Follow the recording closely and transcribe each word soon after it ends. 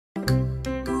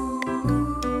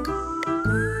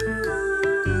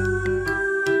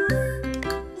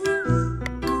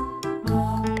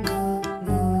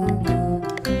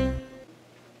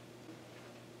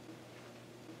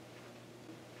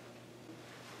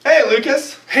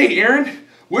Lucas. Hey, Aaron.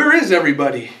 Where is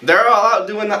everybody? They're all out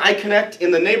doing the I Connect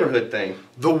in the neighborhood thing.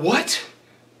 The what?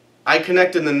 I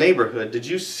Connect in the neighborhood. Did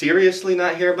you seriously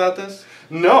not hear about this?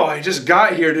 No, I just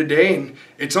got here today and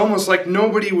it's almost like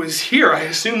nobody was here. I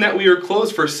assumed that we were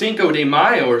closed for Cinco de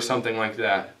Mayo or something like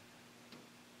that.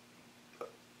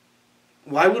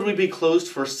 Why would we be closed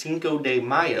for Cinco de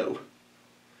Mayo?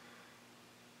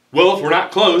 Well, if we're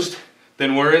not closed,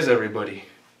 then where is everybody?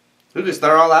 Lucas,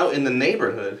 they're all out in the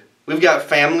neighborhood. We've got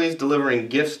families delivering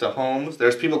gifts to homes.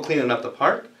 There's people cleaning up the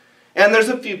park. And there's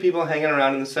a few people hanging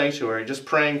around in the sanctuary just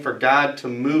praying for God to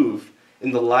move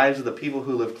in the lives of the people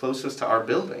who live closest to our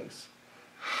buildings.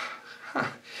 Huh.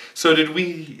 So did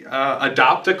we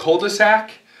adopt a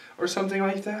cul-de-sac or something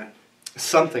like that?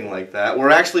 Something like that. We're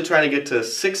actually trying to get to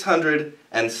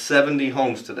 670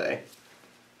 homes today.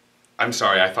 I'm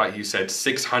sorry, I thought you said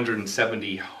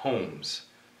 670 homes.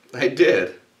 I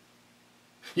did.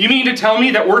 You mean to tell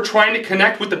me that we're trying to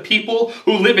connect with the people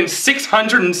who live in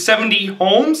 670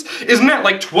 homes? Isn't that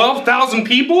like 12,000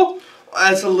 people?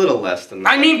 That's a little less than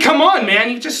that. I mean, come on, man.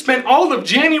 You just spent all of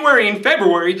January and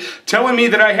February telling me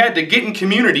that I had to get in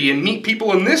community and meet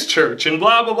people in this church and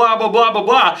blah, blah, blah, blah, blah, blah,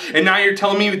 blah. And now you're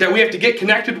telling me that we have to get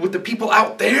connected with the people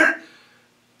out there?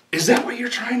 Is that what you're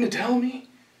trying to tell me?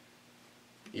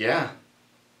 Yeah.